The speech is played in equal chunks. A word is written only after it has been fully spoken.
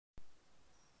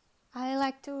I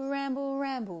like to ramble,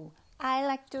 ramble. I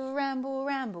like to ramble,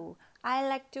 ramble. I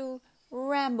like to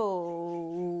ramble.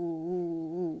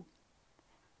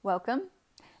 Welcome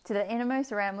to the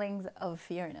innermost ramblings of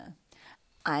Fiona.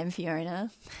 I'm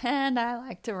Fiona and I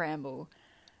like to ramble.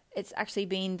 It's actually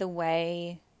been the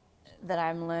way that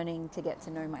I'm learning to get to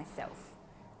know myself.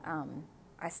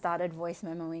 I started voice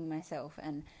memoing myself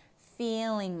and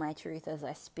feeling my truth as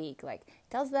I speak. Like,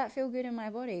 does that feel good in my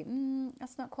body?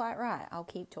 That's not quite right. I'll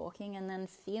keep talking and then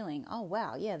feeling, oh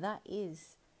wow, yeah, that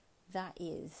is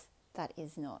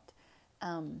not.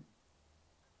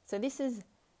 So this is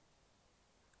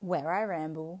where I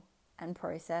ramble and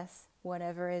process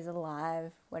whatever is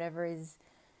alive, whatever is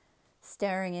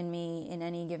stirring in me in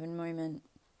any given moment,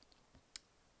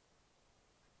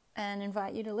 and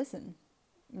invite you to listen.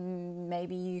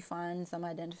 Maybe you find some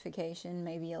identification.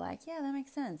 Maybe you're like, yeah, that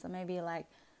makes sense. Or maybe you're like,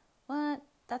 what?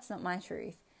 That's not my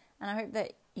truth. And I hope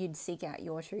that you'd seek out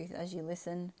your truth as you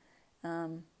listen.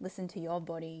 Listen to your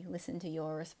body, listen to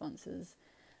your responses,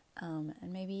 and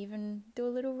maybe even do a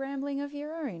little rambling of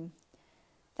your own.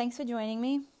 Thanks for joining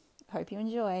me. Hope you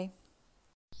enjoy.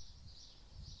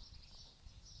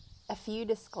 A few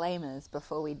disclaimers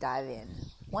before we dive in.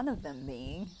 One of them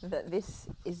being that this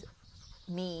is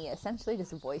me essentially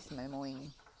just voice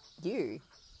memoing you.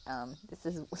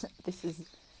 This is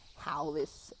how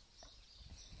this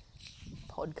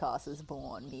podcast is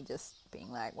born. Me just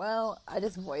being like, well, I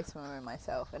just voice memo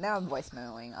myself, and now I'm voice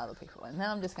memoing other people, and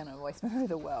now I'm just gonna voice memo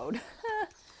the world.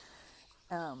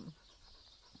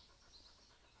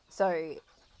 So,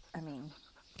 I mean,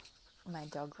 my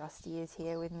dog Rusty is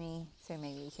here with me, so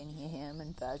maybe you can hear him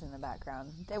and birds in the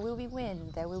background. There will be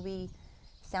wind. There will be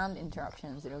sound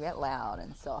interruptions. It'll get loud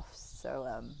and soft.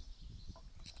 So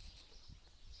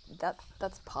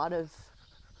that's part of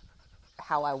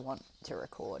how I want to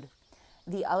record.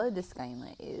 The other disclaimer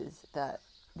is that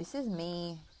this is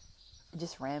me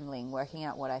just rambling, working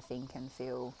out what I think and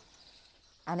feel,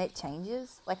 and it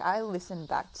changes. Like, I listen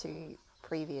back to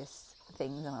previous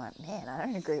things and I'm like, man, I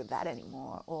don't agree with that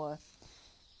anymore, or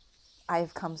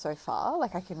I've come so far,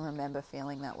 like I can remember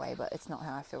feeling that way, but it's not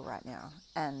how I feel right now.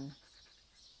 And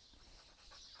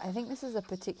I think this is a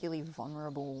particularly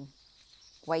vulnerable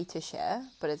way to share,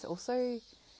 but it's also,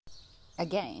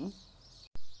 again,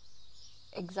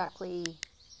 exactly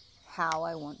how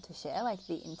I want to share. Like,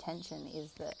 the intention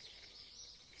is that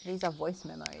these are voice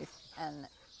memos, and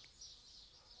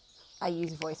I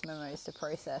use voice memos to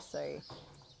process, so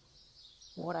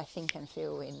what I think and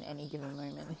feel in any given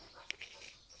moment,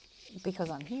 because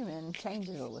I'm human,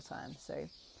 changes all the time. So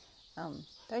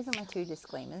those are my two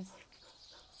disclaimers.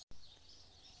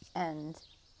 And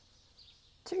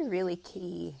two really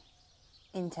key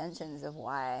intentions of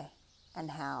why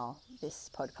and how this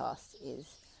podcast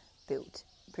is built,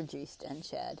 produced, and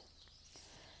shared.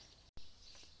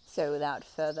 So without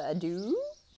further ado,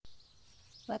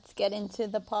 let's get into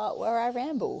the part where I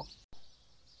ramble.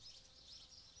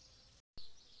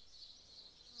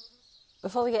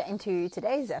 Before we get into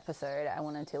today's episode, I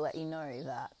wanted to let you know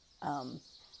that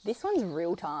this one's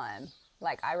real time.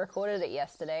 Like, I recorded it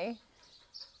yesterday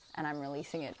and I'm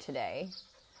releasing it today.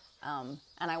 And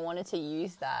I wanted to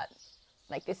use that.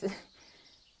 Like, this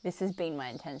has been my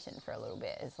intention for a little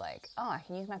bit, is like, oh, I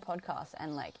can use my podcast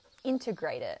and like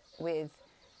integrate it with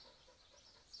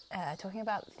talking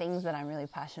about things that I'm really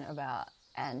passionate about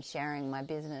and sharing my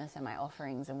business and my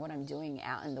offerings and what I'm doing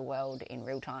out in the world in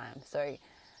real time. So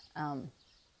I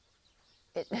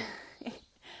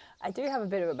do have a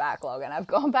bit of a backlog, and I've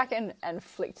gone back and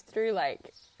flicked through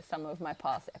like some of my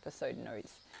past episode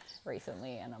notes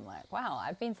recently, and I'm like, wow,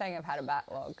 I've been saying I've had a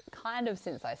backlog kind of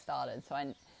since I started. So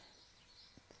I'm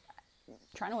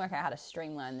trying to work out how to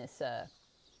streamline this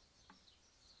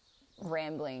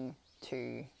rambling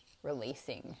to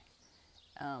releasing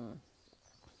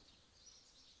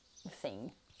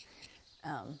thing,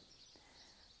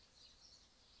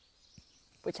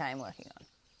 which I am working on.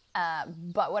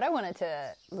 But what I wanted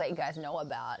to let you guys know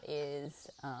about is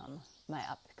my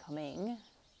upcoming...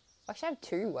 Actually, I have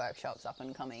 2 workshops up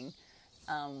and coming,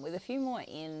 with a few more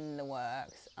in the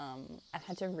works. I've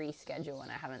had to reschedule,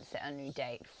 and I haven't set a new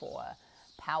date for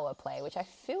Power Play, which I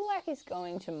feel like is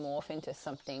going to morph into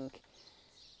something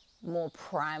more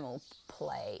primal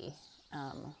play,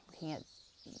 looking at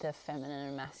the feminine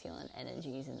and masculine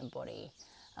energies in the body.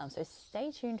 So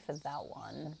stay tuned for that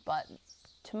one. But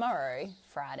tomorrow,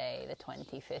 Friday, the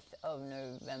 25th of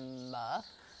November,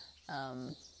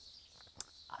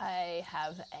 I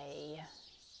have a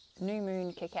new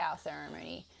moon cacao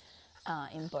ceremony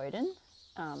in Bowden.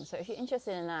 So if you're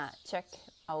interested in that,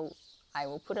 I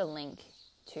will put a link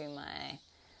to my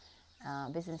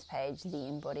business page, The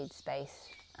Embodied Space,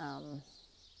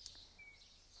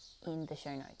 in the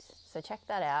show notes. So check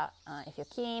that out if you're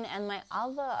keen. And my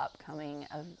other upcoming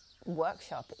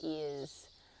workshop is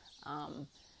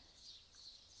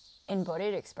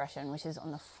Embodied Expression, which is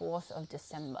on the 4th of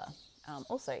December,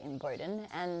 also in Bowden.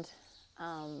 And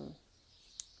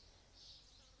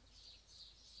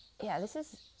this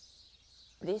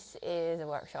is a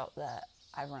workshop that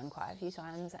I've run quite a few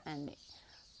times, and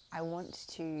I want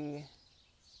to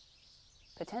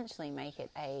potentially make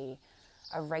it a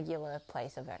regular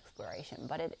place of exploration.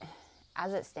 But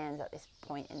as it stands at this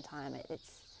point in time,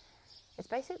 it's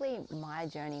basically my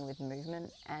journey with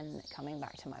movement and coming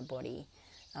back to my body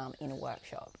in a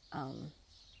workshop.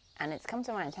 And it's come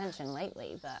to my attention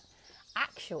lately that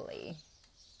actually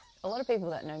a lot of people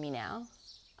that know me now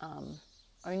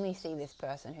only see this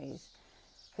person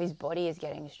whose body is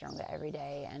getting stronger every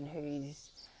day and who's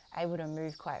able to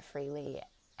move quite freely,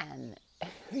 and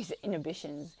whose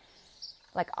inhibitions,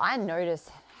 like, I notice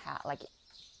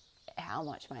how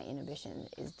much my inhibition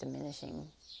is diminishing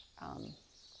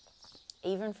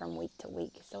even from week to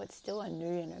week. So it's still a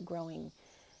new and a growing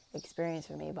experience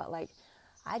for me. But like,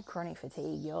 I had chronic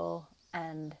fatigue, y'all,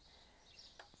 and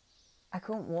I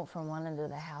couldn't walk from one end of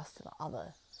the house to the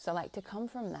other. So like, to come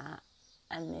from that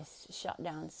and this shut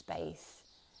down space,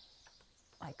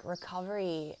 like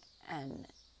recovery and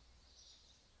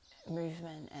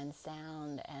movement and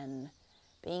sound and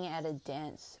being able to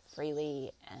dance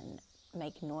freely and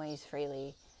make noise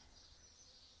freely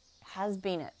has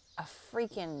been a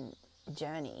freaking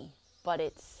journey. But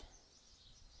it's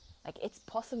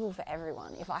possible for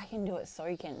everyone. If I can do it,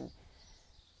 so can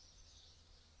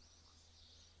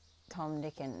Tom,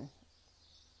 Dick, and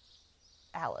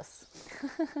Alice.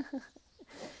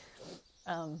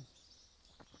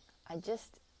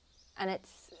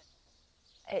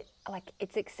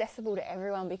 It's accessible to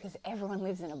everyone because everyone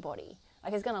lives in a body.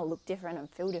 Like, it's going to look different and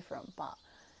feel different, but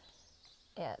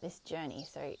yeah, this journey.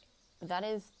 So that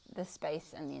is the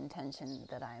space and the intention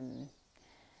that I'm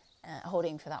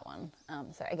holding for that one.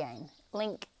 So again,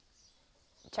 link,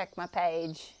 check my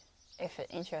page. If it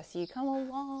interests you, come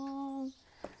along.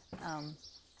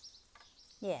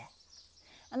 Yeah.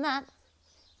 And that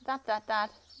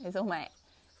is all my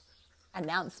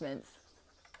announcements.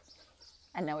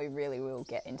 And now we really will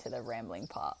get into the rambling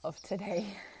part of today.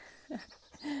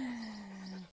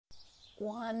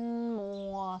 One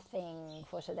more thing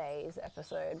for today's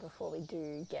episode before we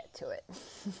do get to it.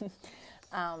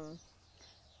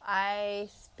 I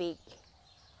speak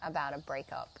about a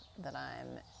breakup that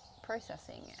I'm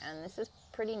processing, and this is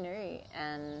pretty new,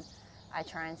 and I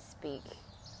try and speak,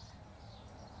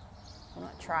 well,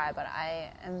 not try, but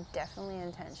I am definitely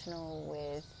intentional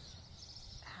with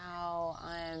how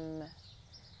I'm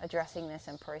addressing this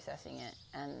and processing it,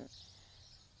 and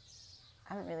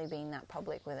I haven't really been that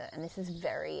public with it, and this is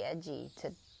very edgy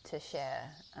to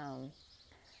share. I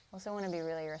also want to be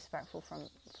really respectful for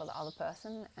the other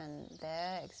person and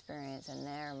their experience and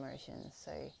their emotions.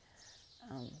 So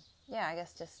yeah, I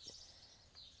guess just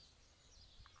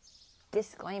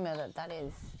disclaimer that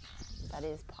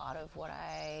is part of what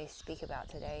I speak about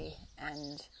today,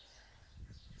 and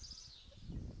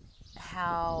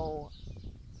how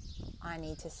I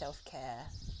need to self-care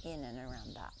in and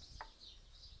around that.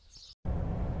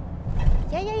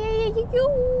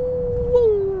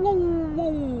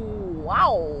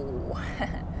 Wow.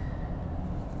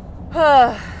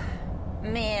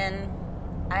 Man,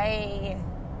 I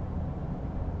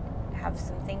have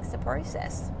some things to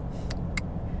process.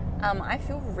 I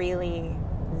feel really,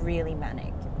 really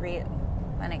manic.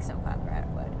 Manic's not quite the right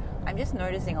word. I'm just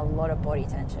noticing a lot of body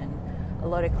tension, a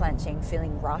lot of clenching,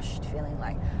 feeling rushed, feeling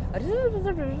like, and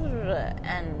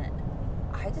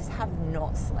I just have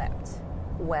not slept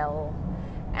well.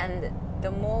 And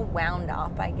the more wound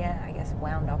up I get, I guess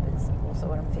wound up is also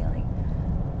what I'm feeling.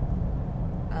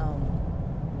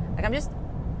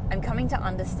 I'm coming to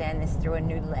understand this through a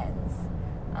new lens.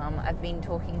 I've been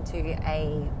talking to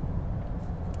a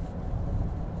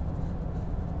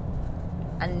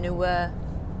newer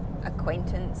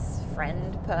acquaintance,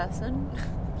 friend person.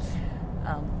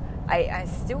 I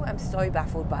still am so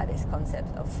baffled by this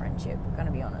concept of friendship, I'm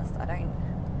gonna be honest.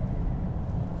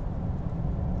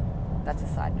 That's a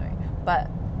side note. But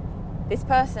this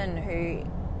person who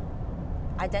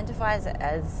identifies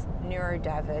as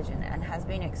neurodivergent and has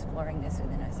been exploring this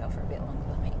within herself for a bit longer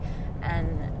than me.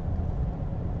 And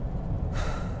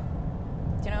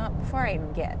do you know what? Before I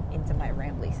even get into my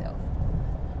rambly self,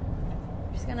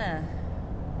 I'm just gonna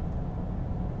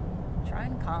try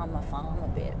and calm my farm a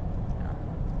bit.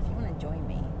 If you want to join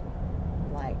me,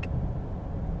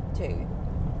 do.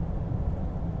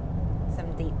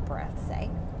 some deep breaths, eh?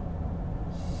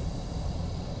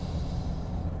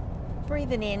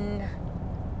 Breathing in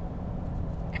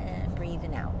and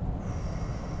breathing out.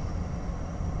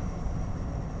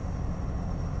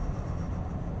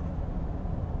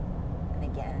 And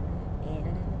again,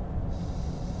 in.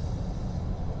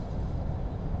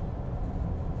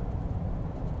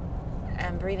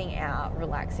 And breathing out,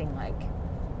 relaxing like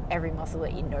every muscle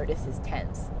that you notice is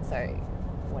tense. So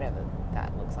whatever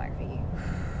that looks like for you.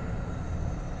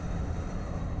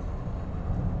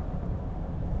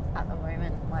 At the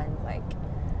moment, mine's like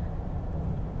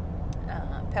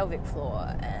pelvic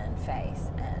floor and face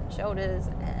and shoulders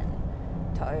and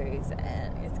toes,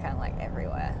 and it's kind of like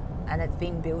everywhere. And it's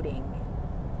been building.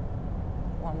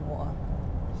 One more.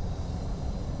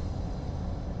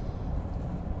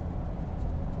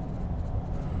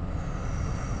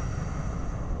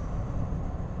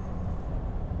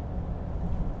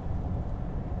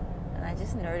 And I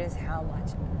just notice how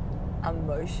much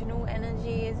emotional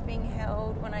energy is being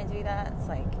held when I do that. It's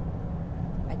like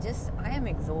I am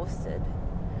exhausted.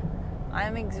 I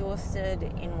am exhausted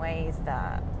in ways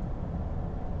that,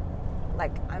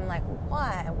 like, I'm like,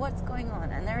 why? What's going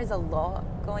on? And there is a lot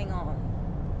going on.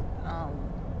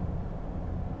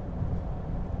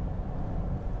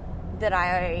 That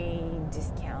I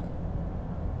discount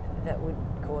that would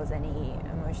cause any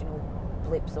emotional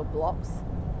blips or blops.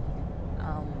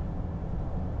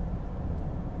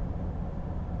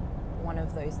 One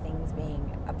of those things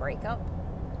being a breakup.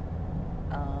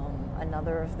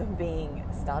 Another of them being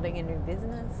starting a new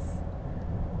business.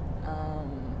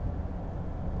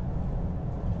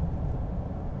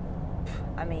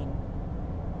 I mean,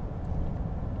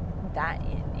 that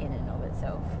in and of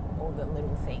itself, all the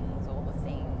little things, all the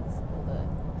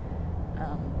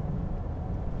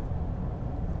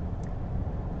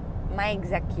my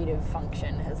executive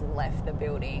function has left the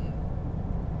building.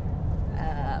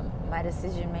 My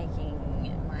decision making,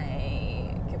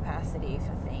 my capacity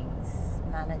for things,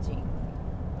 managing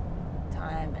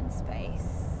time and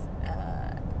space,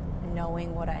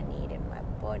 knowing what I need in my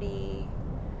body.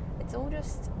 It's all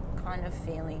just kind of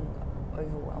feeling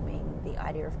overwhelming. The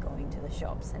idea of going to the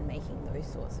shops and making those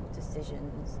sorts of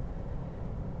decisions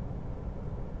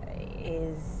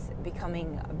is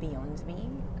becoming beyond me.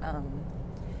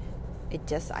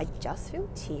 I just feel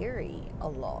teary a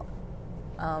lot.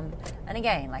 And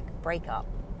again, like breakup,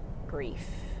 grief,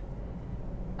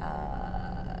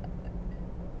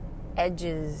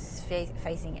 edges,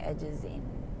 facing edges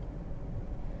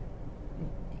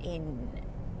in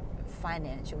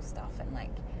financial stuff, and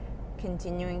like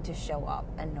continuing to show up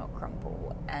and not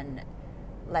crumple, and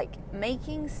like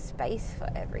making space for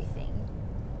everything,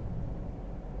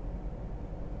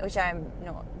 which I'm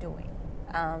not doing.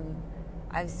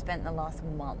 I've spent the last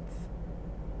month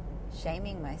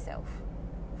shaming myself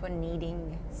for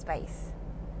needing space,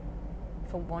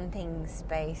 for wanting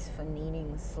space, for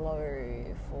needing slow,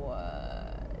 for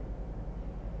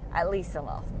at least the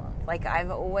last month. Like, I've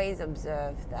always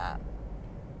observed that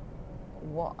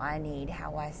what I need,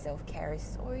 how I self-care is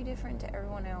so different to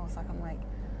everyone else. Like, I'm like,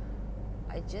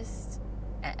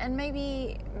 and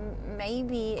maybe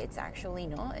it's actually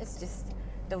not. It's just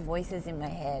the voices in my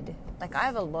head. Like, I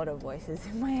have a lot of voices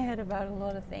in my head about a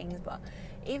lot of things, but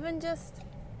even just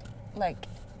like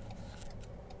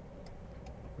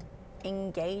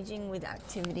engaging with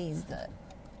activities that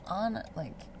aren't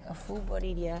like a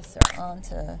full-bodied yes or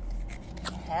aren't a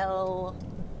hell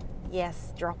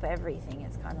yes, drop everything.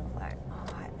 It's kind of like,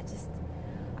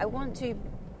 I want to,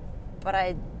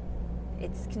 but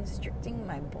it's constricting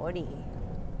my body.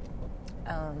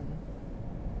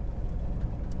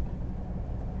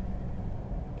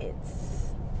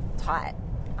 It's tight.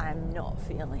 I'm not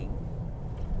feeling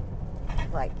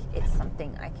like it's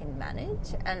something I can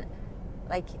manage, and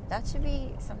like that should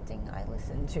be something I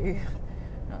listen to,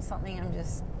 not something I'm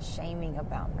just shaming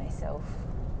about myself.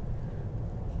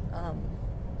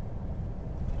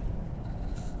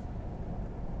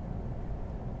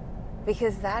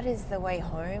 Because that is the way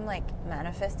home, like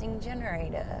manifesting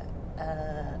generator,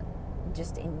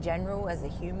 just in general as a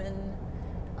human,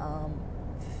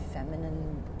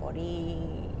 feminine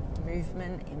body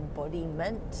movement,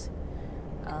 embodiment,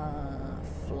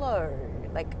 flow,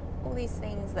 like all these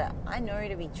things that I know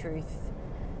to be truth,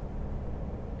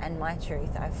 and my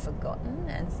truth I've forgotten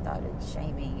and started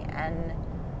shaming. And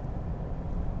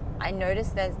I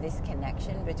noticed there's this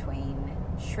connection between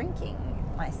shrinking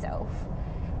myself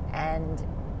and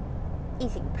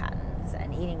eating patterns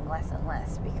and eating less and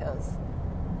less, because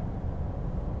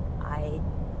I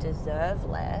deserve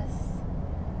less.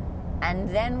 And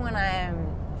then when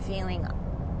I'm feeling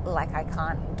like I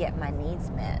can't get my needs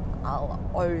met, I'll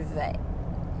overeat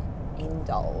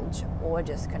indulge or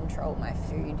just control my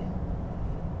food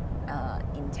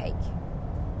intake.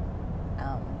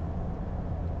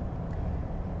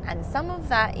 And some of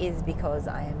that is because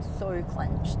I am so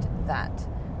clenched that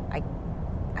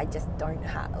I just don't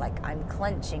have, like, I'm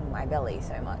clenching my belly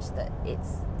so much that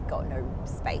it's got no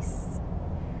space,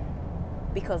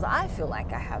 because I feel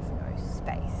like I have no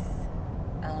space.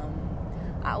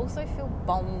 I also feel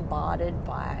bombarded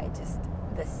by just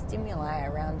the stimuli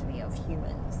around me of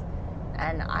humans,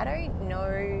 and I don't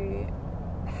know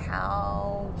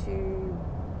how to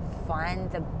find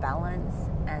the balance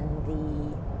and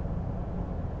the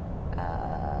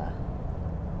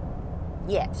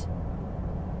yet.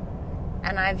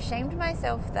 And I've shamed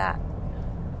myself that,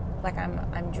 like,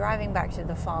 I'm driving back to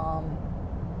the farm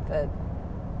for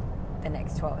the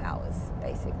next 12 hours,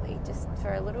 basically, just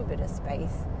for a little bit of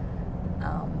space.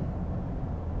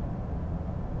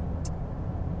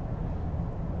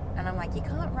 And I'm like, you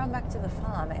can't run back to the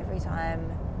farm every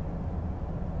time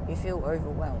you feel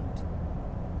overwhelmed.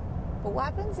 But what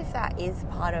happens if that is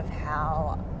part of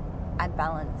how I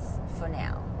balance for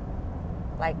now?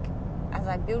 Like, as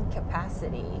I build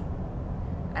capacity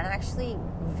and actually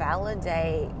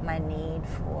validate my need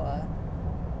for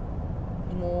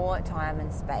more time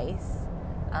and space.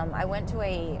 I went to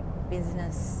a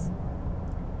business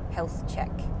health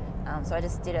check. So I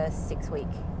just did a 6-week,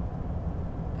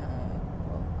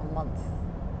 almost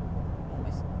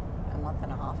a month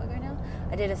and a half ago now.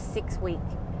 I did a 6-week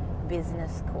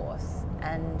business course,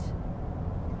 and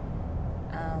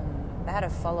they had a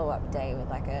follow-up day with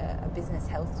like a business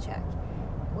health check.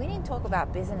 We didn't talk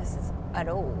about businesses at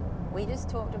all. We just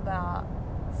talked about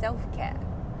self-care,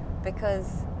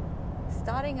 because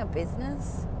starting a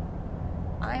business,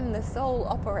 I'm the sole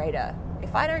operator.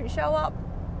 If I don't show up,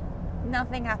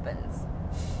 nothing happens.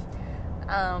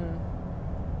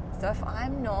 So if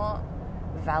I'm not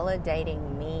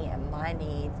validating me and my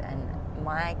needs and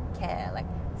my care, like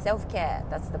self-care,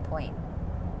 that's the point.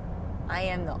 I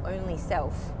am the only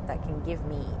self that can give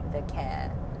me the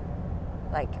care.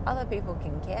 Like, other people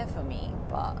can care for me,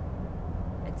 but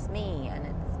it's me, and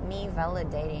it's me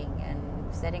validating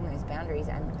and setting those boundaries.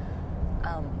 And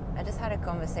I just had a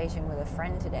conversation with a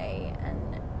friend today,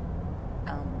 and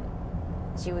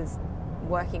she was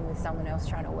working with someone else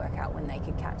trying to work out when they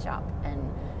could catch up,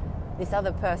 and this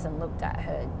other person looked at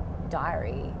her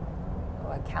diary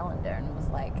or her calendar and was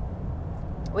like,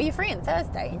 well, you're free on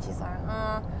Thursday? And she's like,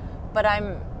 but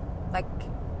I'm like,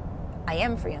 I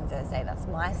am free on Thursday, that's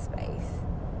my space.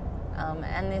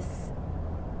 And this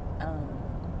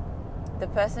the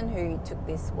person who took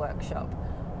this workshop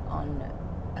on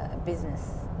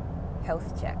business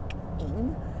health check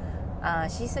in,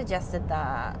 she suggested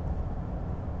that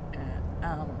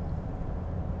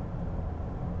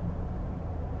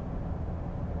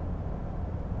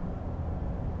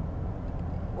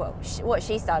what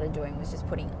she started doing was just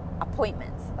putting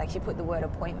appointments, like she put the word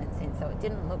appointments in, so it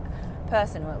didn't look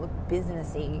personal, it looked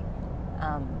businessy,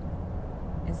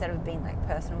 instead of being like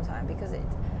personal time, because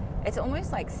it's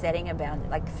almost like setting a boundary.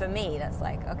 Like, for me, that's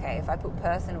like, okay, if I put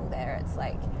personal there, it's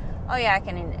like, oh yeah, I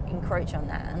can encroach on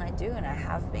that, and I do, and I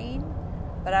have been,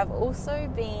 but I've also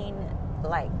been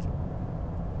like,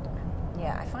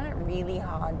 yeah, I find it really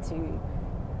hard to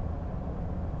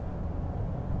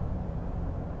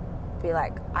be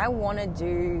like, I want to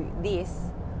do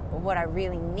this, but what I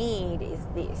really need is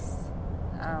this.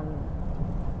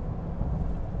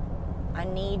 I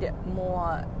need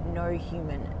more no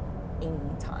human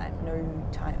in time, no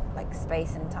time, like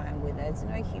space and time where there's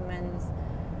no humans,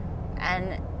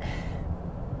 and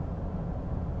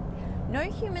no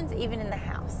humans even in the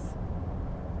house.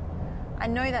 I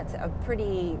know that's a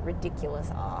pretty ridiculous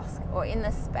ask, or in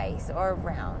the space or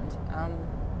around.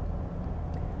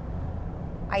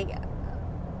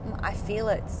 I feel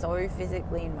it so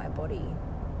physically in my body,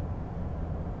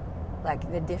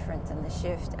 like the difference and the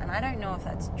shift, and I don't know if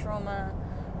that's trauma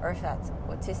or if that's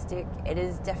autistic. It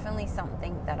is definitely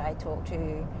something that I talk to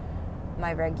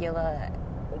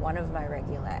one of my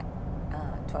regular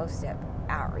 12-step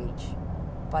outreach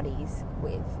buddies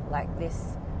with, like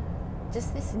this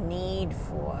need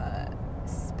for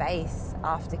space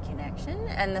after connection,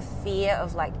 and the fear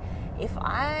of like, if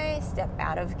I step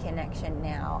out of connection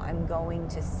now, I'm going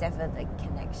to sever the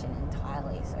connection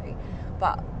entirely. So,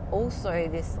 but also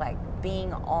this like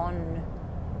being on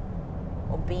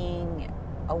or being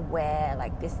aware,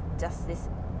 like this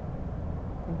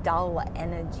dull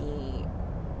energy,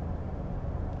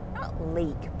 not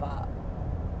leak, but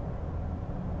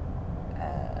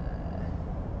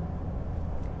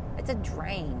it's a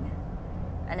drain,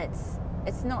 and it's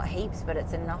it's not heaps, but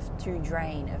it's enough to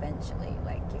drain eventually.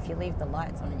 Like if you leave the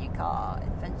lights on in your car,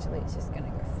 eventually it's just going to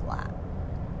go flat.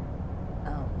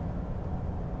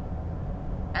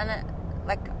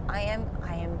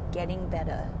 I am getting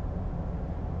better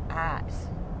at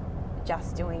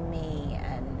just doing me,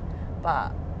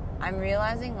 but I'm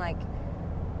realizing like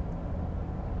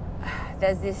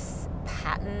there's this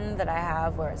pattern that I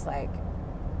have where it's like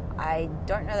I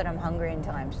don't know that I'm hungry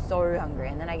until I'm so hungry,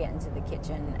 and then I get into the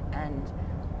kitchen and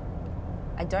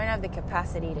I don't have the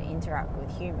capacity to interact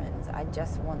with humans. I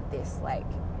just want this, like,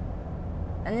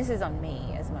 and this is on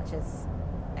me as much as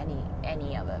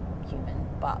any other human,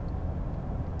 but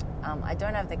I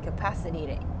don't have the capacity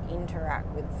to interact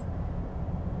with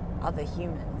other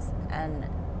humans, and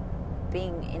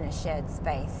being in a shared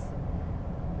space,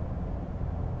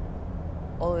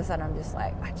 all of a sudden I'm just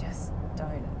like, I just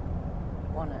don't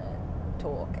want to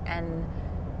talk. And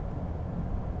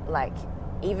like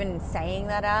even saying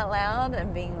that out loud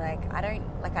and being like, I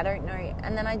don't know,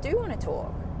 and then I do want to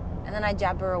talk, and then I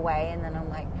jabber away, and then I'm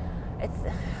like,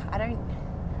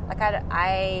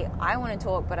 I want to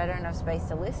talk, but I don't have space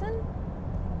to listen.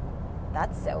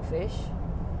 That's selfish.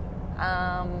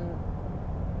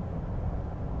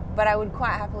 But I would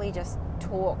quite happily just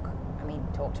talk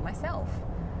to myself.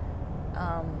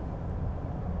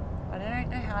 But I don't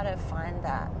know how to find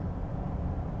that.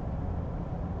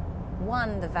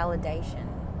 One, the validation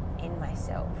in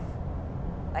myself.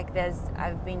 Like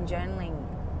I've been journaling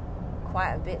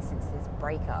quite a bit since this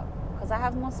breakup because I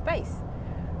have more space,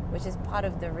 which is part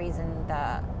of the reason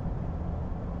that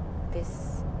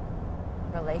this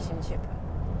relationship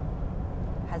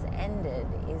has ended,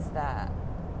 is that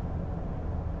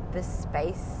the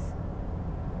space,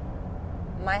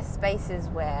 my spaces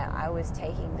where I was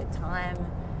taking the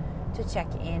time to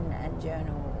check in and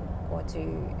journal, or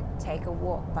to take a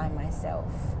walk by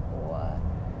myself, or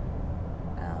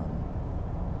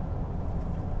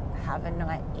have a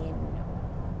night in,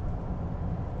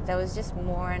 there was just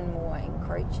more and more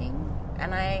encroaching,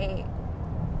 and I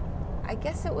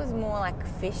guess it was more like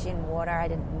fish in water. I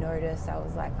didn't notice. I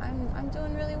was like, I'm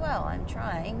doing really well, I'm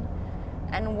trying,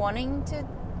 and wanting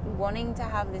to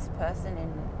have this person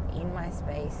in my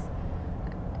space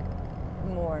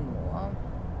more and more,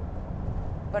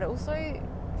 but also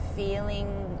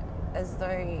feeling as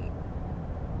though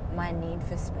my need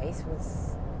for space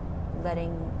was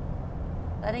letting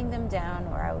them down,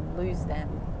 or I would lose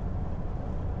them.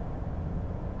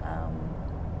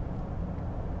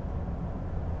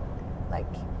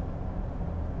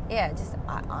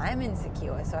 I'm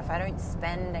insecure, so if I don't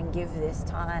spend and give this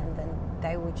time, then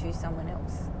they will choose someone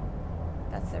else.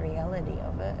 That's the reality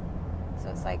of it. So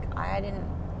it's like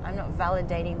I'm not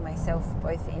validating myself,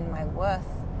 both in my worth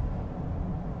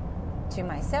to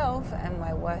myself and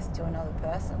my worth to another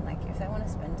person. Like if they want to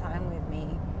spend time with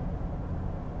me,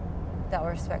 they'll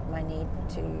respect my need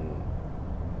to,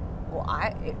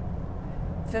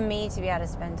 for me to be able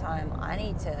to spend time, I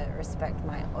need to respect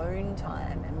my own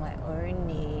time and my own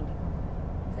need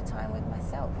for time with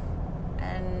myself,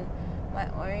 and my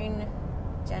own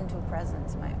gentle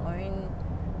presence, my own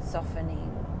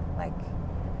softening. Like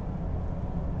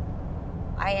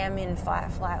I am in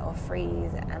fight, flight, or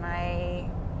freeze, and I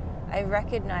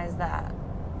recognize that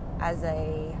as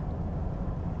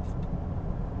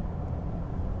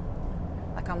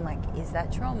I'm like, is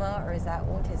that trauma or is that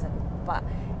autism? But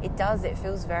it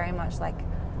feels very much like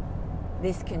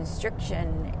this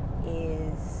constriction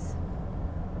is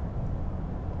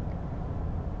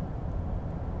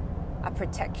a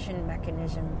protection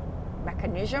mechanism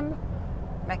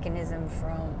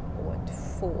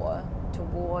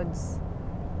towards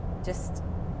just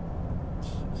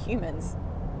humans.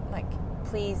 Like,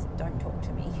 please don't talk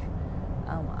to me.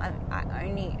 I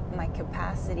only, my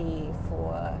capacity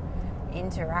for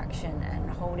interaction and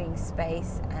holding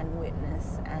space and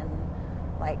witness, and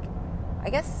like, I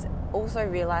guess also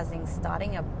realizing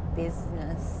starting a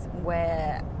business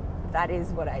where that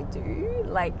is what I do,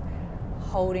 like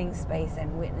holding space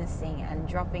and witnessing and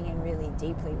dropping in really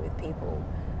deeply with people.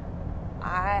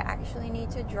 I actually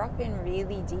need to drop in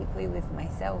really deeply with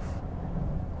myself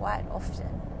quite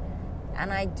often,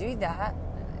 and I do that,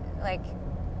 like,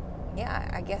 yeah,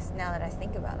 I guess now that I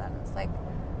think about that, it's like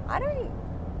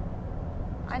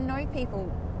I know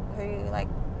people who, like,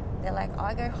 they're like,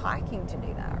 I go hiking to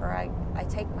do that, or I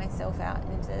take myself out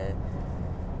into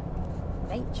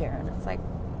nature, and it's like,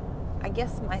 I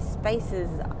guess my spaces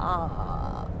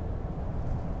are,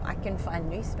 I can find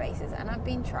new spaces, and I've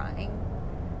been trying.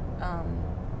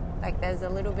 Like there's a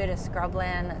little bit of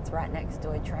scrubland that's right next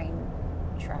to a train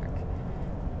track,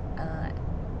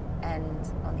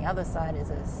 and on the other side is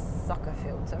a soccer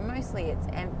field. So mostly it's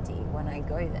empty when I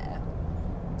go there,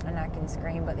 and I can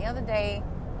scream. But the other day,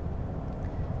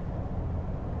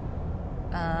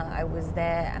 I was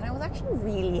there, and I was actually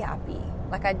really happy.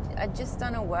 Like I'd just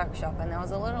done a workshop, and there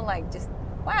was a little like just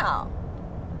wow,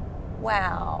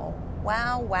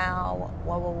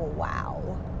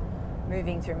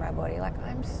 moving through my body. Like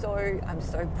I'm so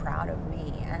proud of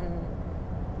me, and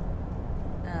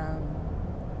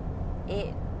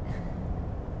it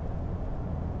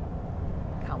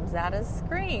comes out as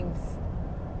screams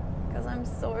because I'm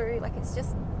so like, it's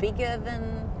just bigger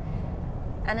than,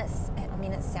 and it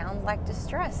sounds like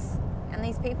distress. And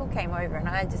these people came over, and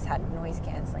I just had noise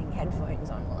cancelling headphones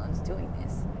on while I was doing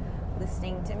this,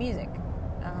 listening to music,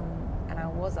 and I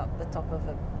was up the top of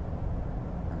a, I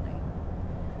don't know,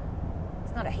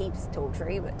 it's not a heaps tall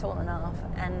tree, but tall enough,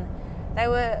 and they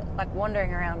were like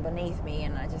wandering around beneath me,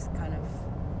 and I just kind of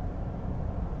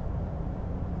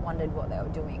wondered what they were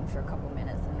doing for a couple of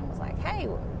minutes, and I was like, hey,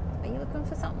 are you looking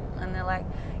for something? And they're like,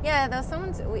 yeah, there was someone,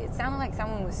 it sounded like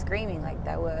someone was screaming, like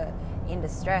they were in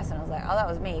distress. And I was like, oh, that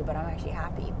was me, but I'm actually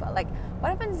happy. But like, what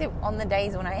happens if on the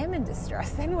days when I am in distress,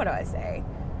 then what do I say?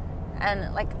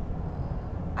 And like,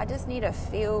 I just need to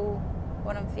feel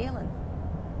what I'm feeling.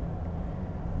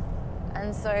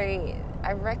 And so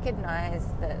I recognize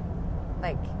that,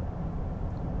 like,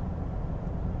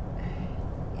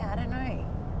 yeah, I don't know.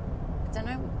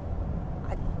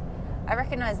 I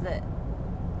recognize that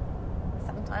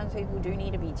sometimes people do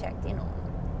need to be checked in on.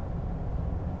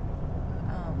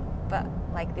 But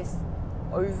like this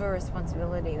over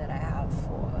responsibility that I have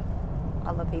for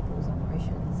other people's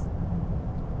emotions.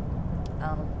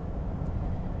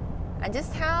 And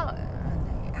just how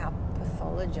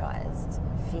pathologized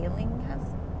feeling has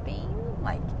been.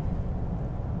 Like,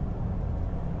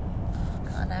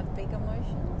 can't have big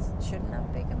emotions, shouldn't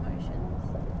have big emotions.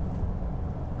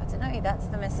 I don't know, that's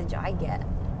the message I get.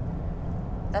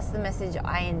 That's the message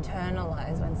I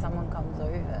internalize when someone comes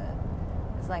over.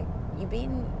 It's like,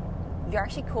 you're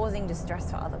actually causing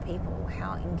distress for other people.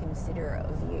 How inconsiderate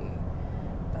of you.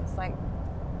 But it's like,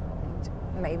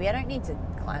 maybe I don't need to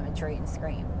climb a tree and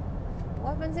scream. But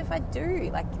what happens if I do?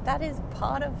 Like, that is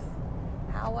part of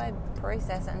how I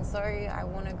process. And so I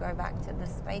want to go back to the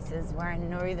spaces where I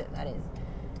know that is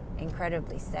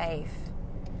incredibly safe.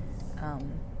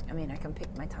 I can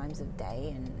pick my times of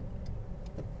day and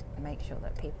make sure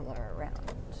that people are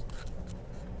around.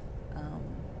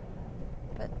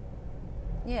 But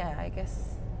yeah, I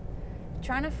guess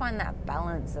trying to find that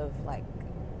balance of like,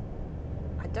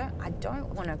 I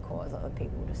don't want to cause other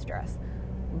people distress,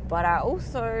 but I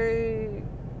also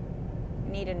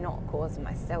need to not cause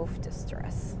myself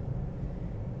distress.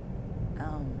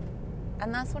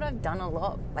 And that's what I've done a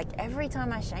lot. Like every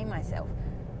time I shame myself,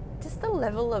 just the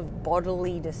level of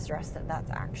bodily distress that's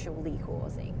actually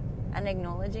causing, and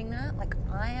acknowledging that, like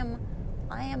I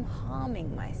am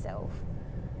harming myself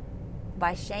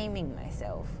by shaming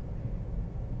myself,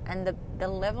 and the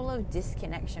level of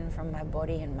disconnection from my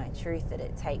body and my truth that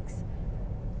it takes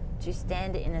to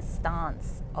stand in a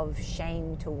stance of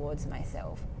shame towards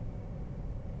myself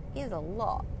is a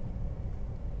lot.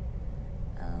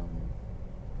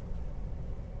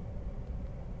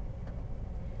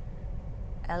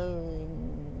 I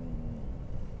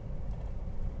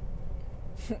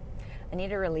need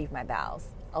to relieve my bowels.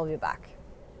 I'll be back.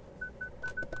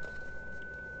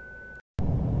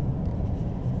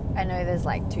 I know there's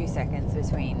like 2 seconds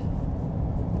between,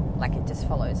 like it just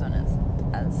follows on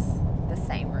as the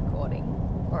same recording,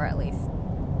 or at least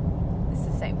it's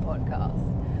the same podcast.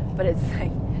 But it's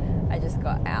like, I just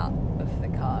got out of the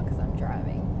car because I'm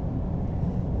driving,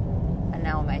 and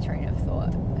now my train of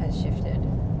thought has shifted.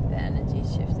 The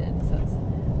energy's shifted, so it's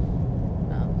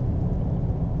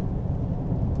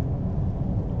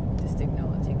just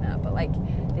acknowledging that. But like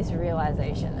this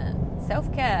realization that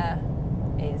self-care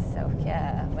is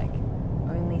self-care, like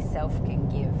only self can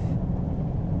give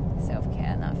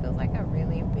self-care, and that feels like a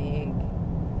really big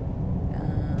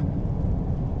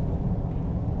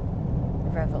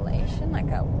revelation, like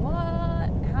a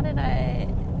what? How did I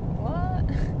what?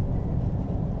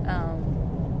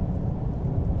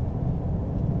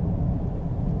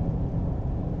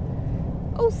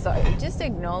 Also, just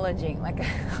acknowledging, like I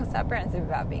was apprehensive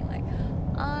about being like,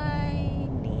 I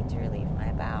need to relieve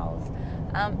my bowels.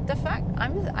 The fact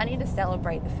I need to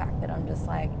celebrate the fact that I'm just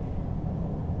like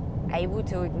able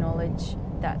to acknowledge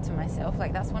that to myself.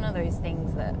 Like that's one of those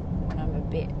things that when I'm a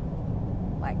bit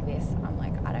like this, I'm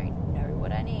like, I don't know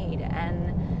what I need,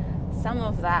 and some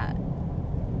of that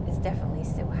is definitely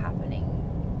still happening.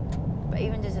 But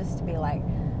even just to be like,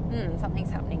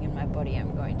 something's happening in my body,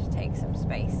 I'm going to take some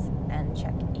space and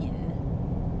check in.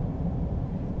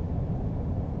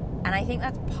 And I think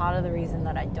that's part of the reason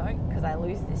that I don't, because I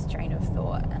lose this train of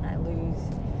thought and I lose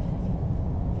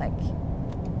like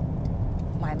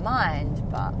my mind,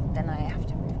 but then I have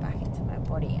to move back into my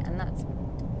body, and that's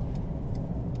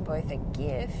both a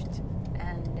gift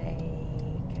and a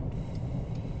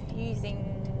confusing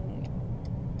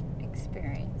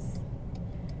experience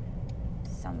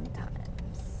sometimes.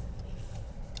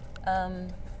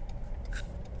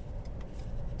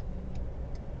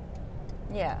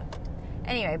 Yeah.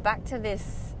 Anyway, back to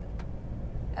this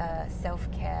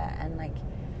self-care and like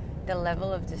the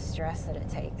level of distress that it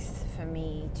takes for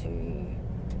me to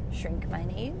shrink my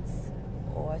needs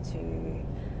or to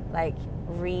like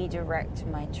redirect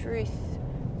my truth,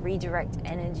 redirect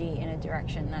energy in a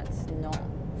direction that's not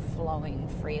flowing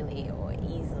freely or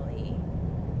easily,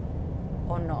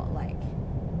 or not like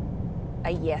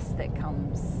a yes that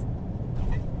comes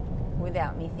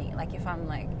without me thinking. Like if I'm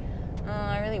like, oh,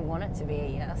 I really want it to be a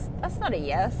yes, that's not a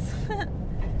yes.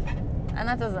 And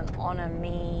that doesn't honor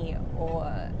me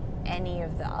or any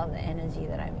of the other energy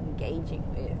that I'm engaging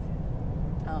with.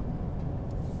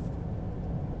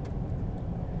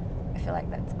 I feel like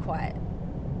that's quite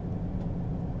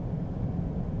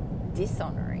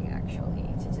dishonoring, actually,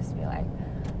 to just be like,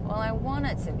 well, I want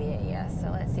it to be a yes,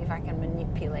 so let's see if I can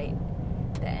manipulate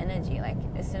the energy. Like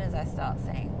as soon as I start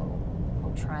saying, well,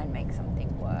 we'll try and make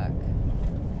something work,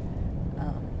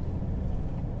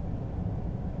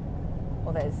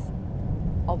 or there's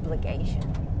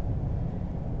obligation,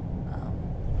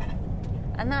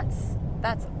 and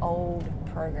that's old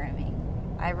programming.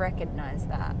 I recognize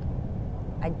that.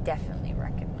 I definitely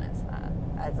recognize that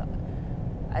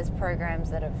as programs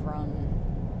that have run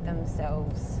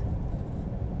themselves.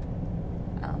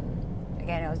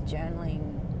 Again, I was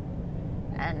journaling,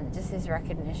 and just this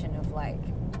recognition of like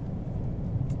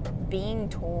being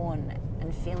torn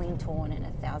and feeling torn in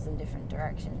 1,000 different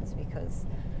directions because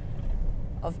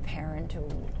of parental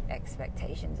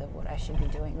expectations of what I should be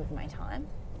doing with my time.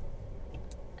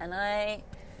 And I'm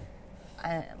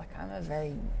a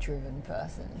very driven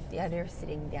person. The idea of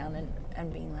sitting down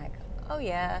and being like, oh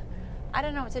yeah, I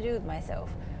don't know what to do with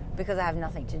myself because I have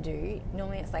nothing to do.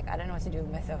 Normally it's like, I don't know what to do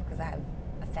with myself because I have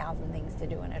 1,000 things to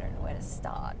do and I don't know where to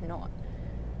start. Not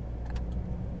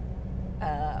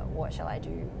what shall I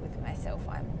do with myself?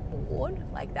 I'm bored.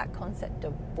 Like that concept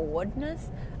of boredness.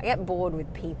 I get bored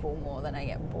with people more than I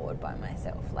get bored by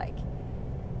myself. Like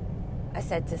I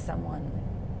said to someone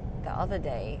the other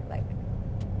day, like,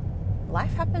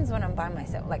 life happens when I'm by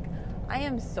myself. Like, I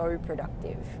am so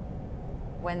productive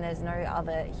when there's no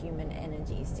other human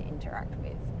energies to interact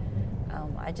with.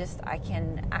 I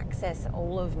can access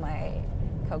all of my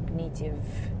cognitive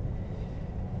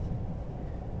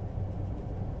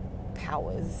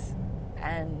powers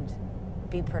and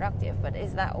be productive. But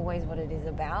is that always what it is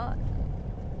about?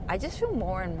 I just feel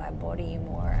more in my body,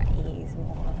 more at ease,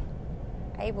 more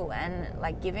able, and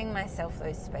like giving myself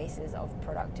those spaces of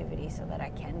productivity so that I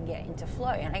can get into flow.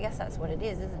 And I guess that's what it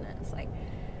is, isn't it? It's like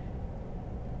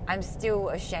I'm still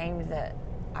ashamed that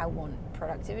I want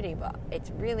productivity, but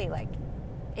it's really like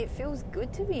it feels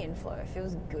good to be in flow. It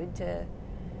feels good to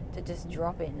just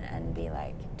drop in and be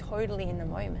like totally in the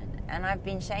moment. And I've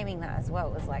been shaming that as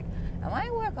well. It's like, am I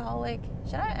a workaholic?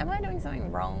 Am I doing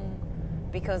something wrong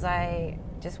because I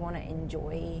just want to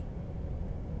enjoy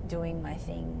doing my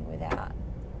thing without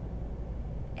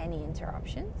any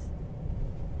interruptions?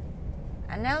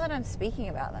 And now that I'm speaking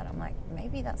about that, I'm like,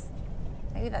 maybe that's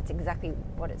exactly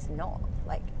what it's not.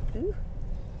 Like, ooh.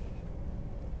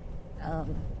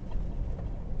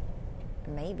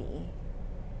 Maybe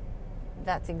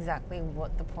that's exactly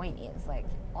what the point is. Like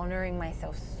honoring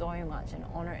myself so much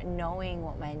and knowing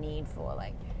what my need for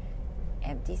like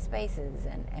empty spaces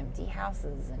and empty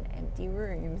houses and empty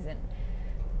rooms, and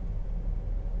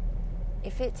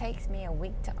if it takes me a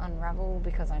week to unravel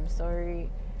because I'm so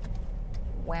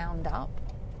wound up,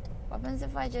 what happens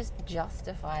if I just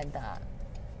justified that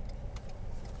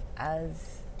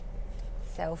as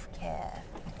self-care,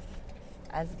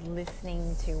 as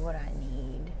listening to what I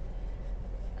need?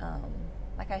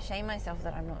 Like I shame myself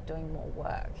that I'm not doing more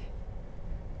work,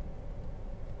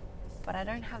 but I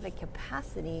don't have the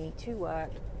capacity to work.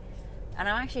 And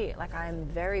I'm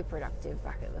very productive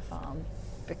back at the farm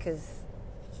because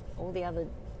all the other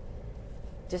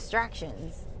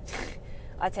distractions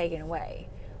are taken away.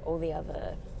 All the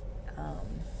other,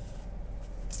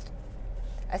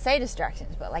 I say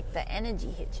distractions, but like the energy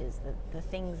hitches, the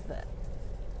things that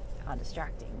are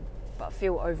distracting but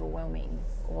feel overwhelming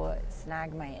or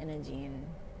snag my energy in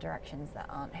directions that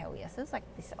aren't hell yes. There's like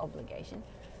this obligation.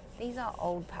 these are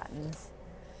old patterns.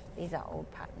 These are old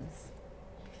patterns.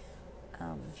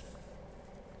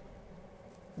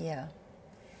 Yeah.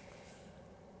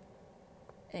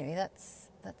 Anyway, that's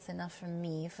enough from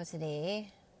me for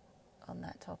today on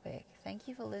that topic. Thank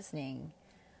you for listening.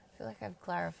 I feel like I've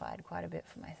clarified quite a bit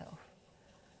for myself.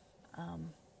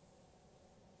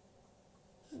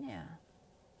 Yeah.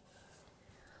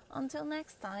 Until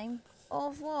next time, au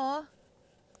revoir.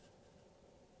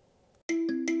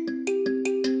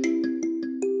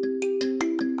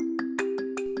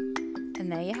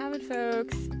 And there you have it,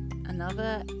 folks.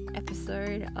 Another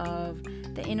episode of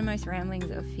The Innermost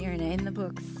Ramblings of Fiona in the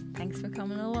Books. Thanks for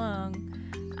coming along.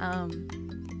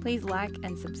 Please like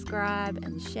and subscribe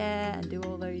and share and do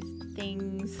all those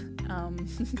things.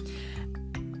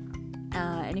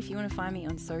 And if you want to find me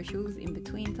on socials in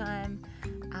between time,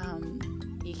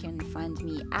 you can find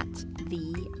me at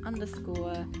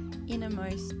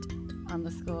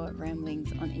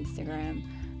 _innermost_ramblings on Instagram,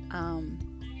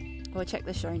 or check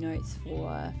the show notes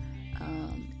for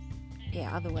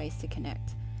other ways to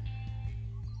connect.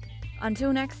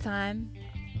 Until next time,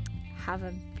 have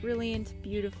a brilliant,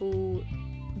 beautiful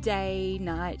day,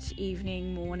 night,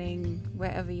 evening, morning,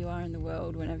 wherever you are in the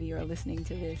world, whenever you are listening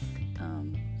to this.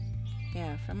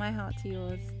 From my heart to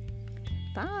yours.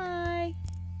 Bye.